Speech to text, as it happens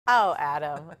Oh,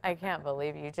 Adam, I can't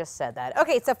believe you just said that.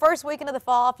 Okay, it's the first weekend of the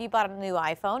fall. If you bought a new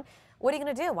iPhone, what are you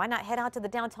going to do? Why not head out to the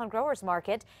downtown growers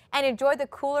market and enjoy the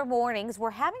cooler mornings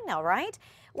we're having now, right?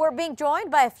 We're being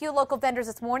joined by a few local vendors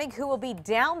this morning who will be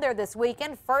down there this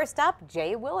weekend. First up,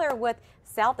 Jay Willer with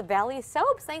South Valley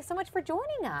Soaps. Thanks so much for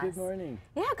joining us. Good morning.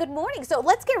 Yeah, good morning. So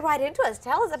let's get right into it.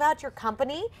 Tell us about your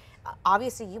company.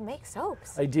 Obviously, you make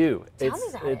soaps. I do. Tell me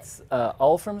about it. It's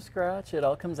all from scratch. It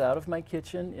all comes out of my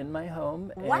kitchen in my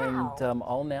home. Wow. And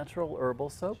all natural herbal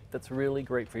soap that's really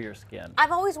great for your skin.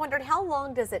 I've always wondered, how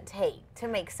long does it take to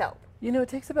make soap? You know, it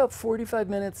takes about 45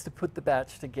 minutes to put the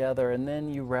batch together, and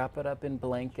then you wrap it up in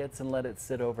blankets and let it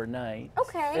sit overnight.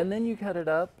 Okay. And then you cut it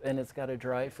up, and it's got to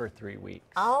dry for 3 weeks.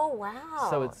 Oh, wow.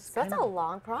 So that's a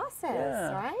long process,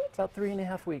 yeah, right? About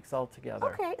 3.5 weeks altogether.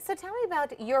 Okay, so tell me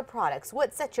about your products.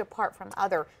 What sets you apart from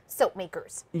other soap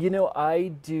makers? You know, I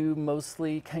do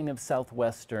mostly kind of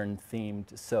southwestern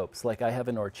themed soaps. Like I have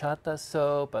an horchata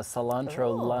soap, a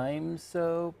cilantro lime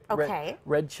soap, Okay.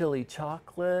 red chili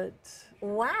chocolate.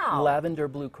 Wow. Lavender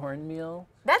blue cornmeal.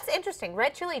 That's interesting.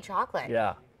 Red chili chocolate.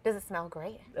 Yeah. Does it smell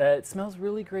great? It smells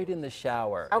really great in the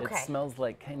shower. Okay. It smells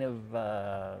like kind of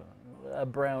a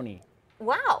brownie.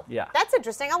 Wow. Yeah. That's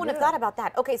interesting. I wouldn't have thought about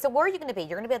that. Okay, so where are you going to be?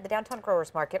 You're going to be at the downtown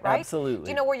growers market, right? Absolutely. Do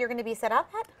you know where you're going to be set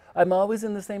up at? I'm always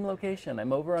in the same location.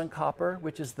 I'm over on Copper,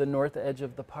 which is the north edge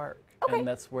of the park. Okay. And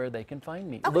that's where they can find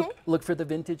me. Okay. Look for the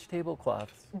vintage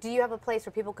tablecloths. Do you have a place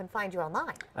where people can find you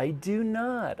online? I do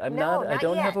not. I not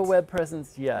don't have a yet. web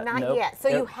presence yet. Not Nope. yet. So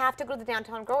you have to go to the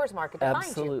downtown growers market to find you.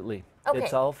 Absolutely. Okay.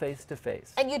 It's all face to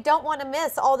face. And you don't want to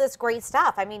miss all this great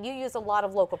stuff. I mean, you use a lot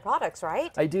of local products,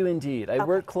 right? I do indeed. I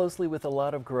work closely with a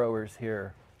lot of growers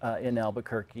here in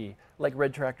Albuquerque, like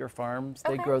Red Tractor Farms.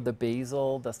 They grow the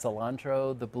basil, the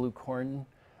cilantro, the blue corn.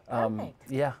 Perfect.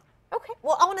 Yeah. Okay.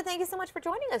 Well, I want to thank you so much for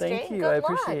joining us, Jay. Thank you. Good I luck.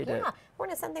 appreciate it. Yeah. We're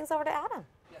going to send things over to Adam.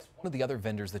 One of the other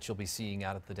vendors that you'll be seeing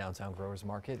out at the Downtown Growers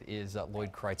Market is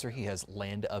Lloyd Kreitzer. He has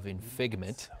Land of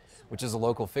Infigment, which is a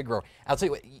local fig grower. I'll tell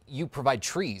you what, you provide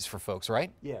trees for folks,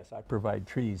 right? Yes, I provide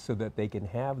trees so that they can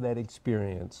have that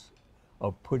experience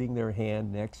of putting their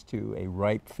hand next to a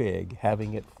ripe fig,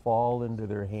 having it fall into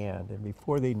their hand, and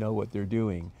before they know what they're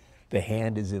doing, the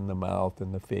hand is in the mouth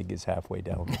and the fig is halfway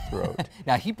down the throat.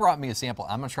 Now, he brought me a sample.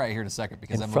 I'm going to try it here in a second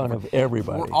because in front of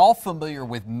everybody. We're all familiar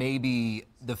with maybe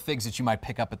the figs that you might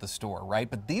pick up at the store, right?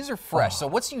 But these are fresh. So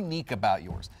what's unique about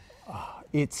yours?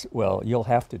 Well, you'll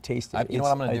have to taste it. You know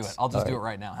what, I'm going to do it. I'll just do it right.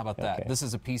 right now. How about that? Okay. This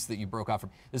is a piece that you broke off from.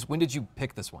 When did you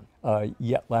pick this one?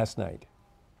 Yeah, last night.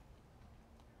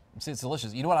 See, it's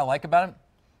delicious. You know what I like about it?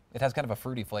 It has kind of a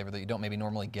fruity flavor that you don't maybe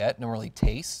normally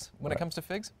taste when it comes to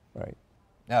figs. Right.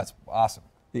 That's awesome.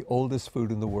 The oldest food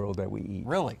in the world that we eat.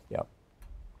 Really? Yep.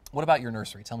 What about your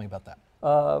nursery? Tell me about that.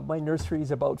 My nursery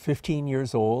is about 15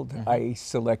 years old. I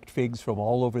select figs from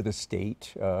all over the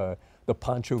state. The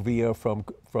Pancho Villa from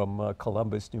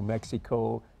Columbus, New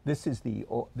Mexico. This is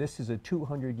a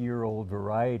 200-year-old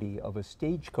variety of a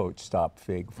stagecoach stop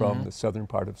fig from the southern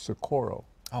part of Socorro.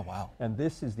 Oh, wow. And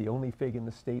this is the only fig in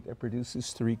the state that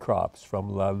produces 3 crops from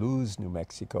La Luz, New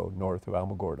Mexico, north of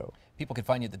Alamogordo. People can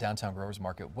find you at the Downtown Growers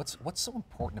Market. What's so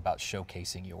important about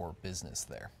showcasing your business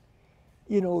there?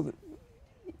 You know,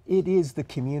 it is the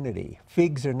community.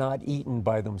 Figs are not eaten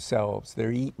by themselves.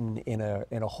 They're eaten in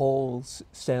a whole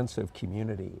sense of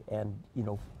community. And, you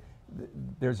know,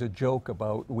 there's a joke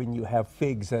about when you have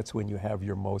figs, that's when you have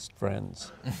your most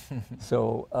friends.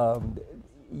 So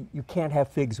you can't have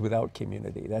figs without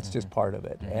community. That's just part of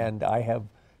it. And I have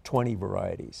 20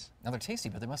 varieties. Now, they're tasty,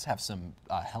 but they must have some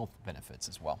health benefits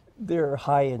as well. They're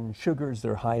high in sugars,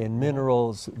 they're high in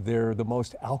minerals, they're the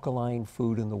most alkaline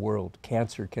food in the world.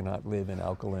 Cancer cannot live in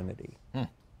alkalinity.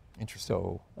 Interesting.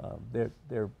 So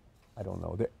they're I don't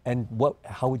know. And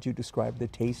how would you describe the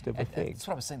taste of a fig? That's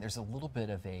what I was saying. There's a little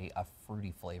bit of a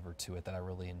fruity flavor to it that I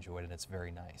really enjoyed, and it's very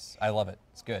nice. I love it.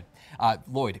 It's good.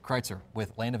 Lloyd Kreitzer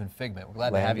with Land of Infigment. We're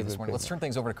glad to have you this morning. Let's turn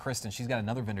things over to Kristen. She's got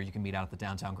another vendor you can meet out at the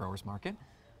Downtown Growers Market.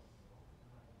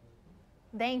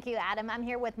 Thank you, Adam. I'm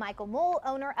here with Michael Mole,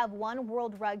 owner of One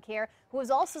World Rug Care, who is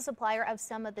also supplier of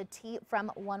some of the tea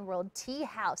from One World Tea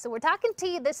House. So we're talking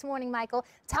tea this morning, Michael.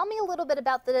 Tell me a little bit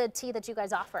about the tea that you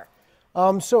guys offer.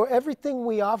 So everything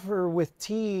we offer with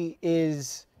tea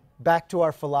is back to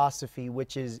our philosophy,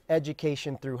 which is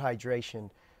education through hydration.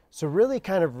 So really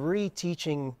kind of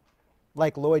reteaching,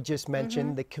 like Lloyd just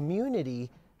mentioned, the community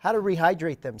how to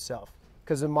rehydrate themselves.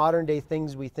 Because in modern day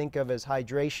things we think of as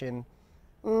hydration,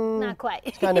 not quite.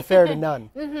 It's kind of fair to none.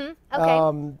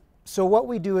 Okay. So what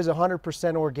we do is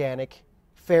 100% organic,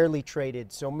 fairly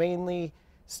traded. So mainly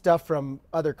stuff from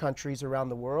other countries around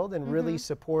the world and really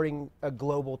supporting a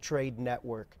global trade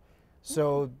network.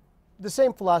 So the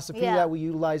same philosophy Yeah. that we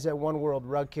utilize at One World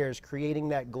Rug Care is creating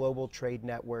that global trade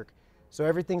network. So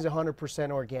everything's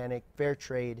 100% organic, fair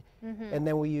trade, and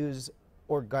then we use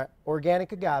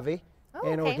organic agave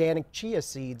and okay. organic chia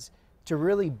seeds to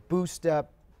really boost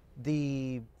up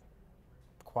the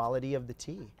quality of the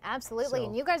tea. Absolutely. So-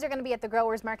 And you guys are going to be at the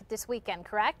Growers Market this weekend,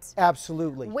 correct?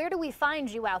 Absolutely. Where do we find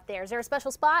you out there? Is there a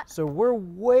special spot? So we're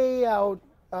way out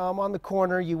on the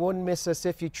corner. You wouldn't miss us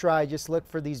if you try. Just look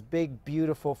for these big,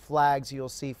 beautiful flags you'll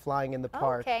see flying in the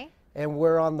park. Okay. And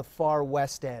we're on the far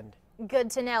west end.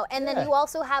 Good to know. And then Yeah. you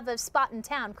also have a spot in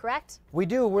town, correct? We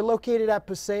do. We're located at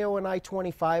Paseo and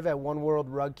I-25 at One World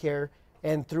Rug Care.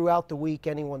 And throughout the week,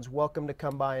 anyone's welcome to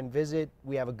come by and visit.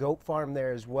 We have a goat farm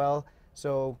there as well.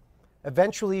 So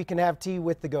eventually you can have tea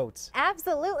with the goats.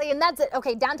 Absolutely. And that's it.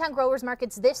 Okay, Downtown Growers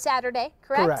Market's this Saturday,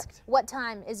 correct? Correct. What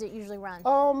time is it usually run?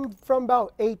 From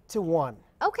about 8 to 1.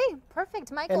 Okay,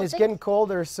 perfect, Michael. And it's getting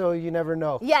colder, so you never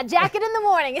know. Yeah, jacket in the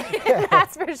morning.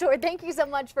 That's for sure. Thank you so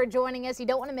much for joining us. You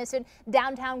don't want to miss it.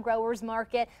 Downtown Growers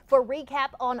Market. For recap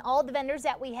on all the vendors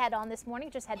that we had on this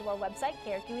morning, just head to our website,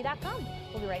 krqe.com.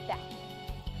 We'll be right back.